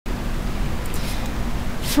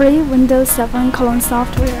Free Windows 7 clone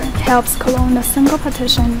software helps clone a single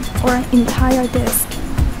partition or an entire disk.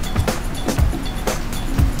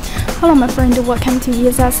 Hello my friend, welcome to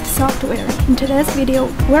ESS Software. In today's video,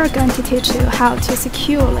 we're going to teach you how to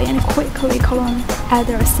securely and quickly clone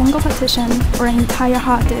either a single partition or an entire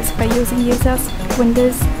hard disk by using ESS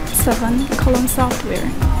Windows 7 clone software.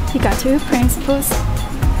 You got two principles.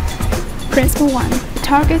 Principle 1. The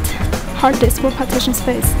target hard disk or partition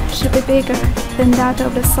space should be bigger than that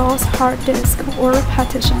of the source hard disk or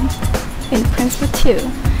partition. And principle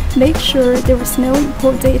 2. Make sure there is no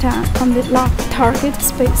import data on the locked target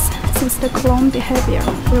space, since the clone behavior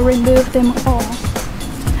will remove them all.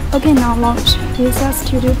 Okay, now launch ESS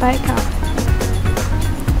Studio Backup.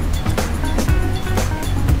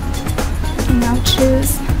 And now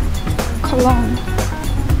choose Clone.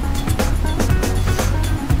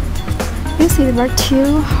 You see there are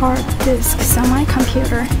two hard disks on my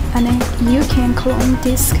computer, and then you can clone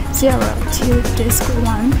disk 0 to disk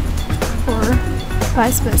 1 or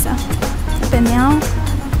vice versa. But now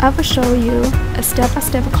I will show you a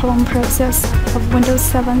step-by-step clone process of Windows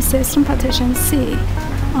 7 System Partition C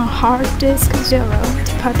on hard disk 0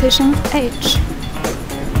 to Partition H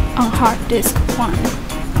on hard disk 1.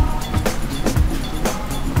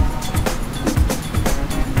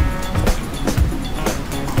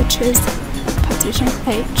 Which is Partition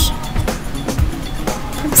H.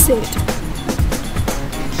 Proceed.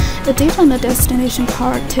 The data on the destination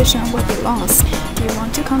partition will be lost. Do you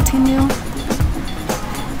want to continue?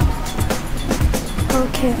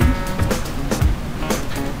 Okay.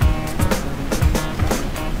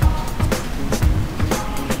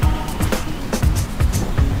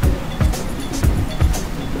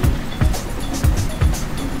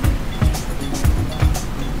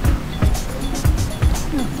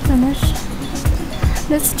 Finish.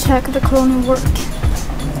 Let's check the clone work.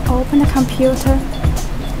 Open the computer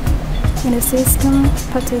in the System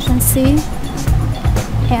Partition C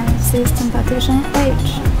and System Partition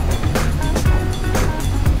H.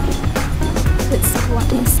 Let's see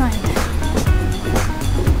what inside.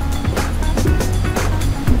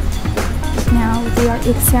 Now they are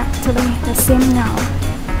exactly the same now.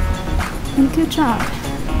 And good job.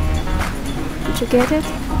 Did you get it?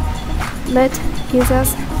 Let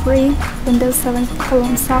ESS free Windows 7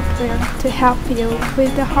 clone software to help you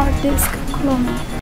with the hard disk cloning.